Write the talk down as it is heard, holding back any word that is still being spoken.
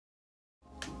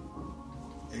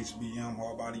HBM,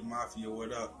 Hard Body Mafia,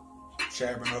 what up?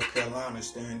 Chadbourn, North Carolina,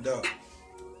 stand up.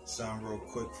 Sound real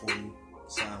quick for you.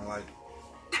 Sound like,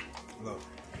 look.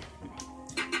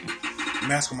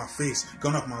 Mask on my face,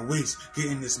 gun off my waist,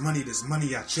 getting this money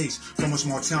I chase. From a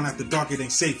small town after dark, it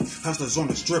ain't safe. Hustlers on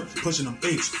the strip, pushing them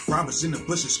apes. Robbers in the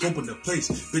bushes, scoping the place.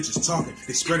 Bitches talking,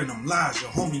 they spreading them lies.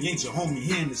 Your homie ain't your homie,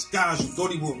 he in disguise. You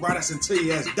thought he would ride us until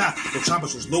your ass die. The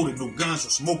choppers was loaded, no guns or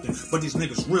smoking. But these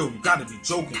niggas real, you gotta be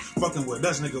joking. Fucking with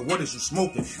us, nigga, what is you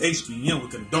smoking? HBM, we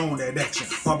condone that action.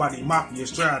 Hard Body Mafia,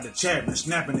 stride the Chadbourn,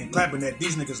 snapping and clapping that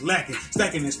these niggas lacking.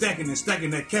 Stacking and stacking and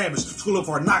stacking that cabbage. School of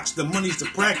Hard Knocks, the money's to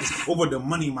practice. Over the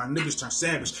money, my niggas turn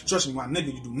savage. Trust me, my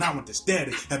nigga, you do not want the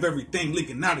static. Have everything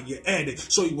leaking out of your attic.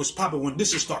 Show you what's poppin' when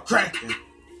this shit start cracking.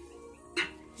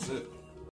 That's it.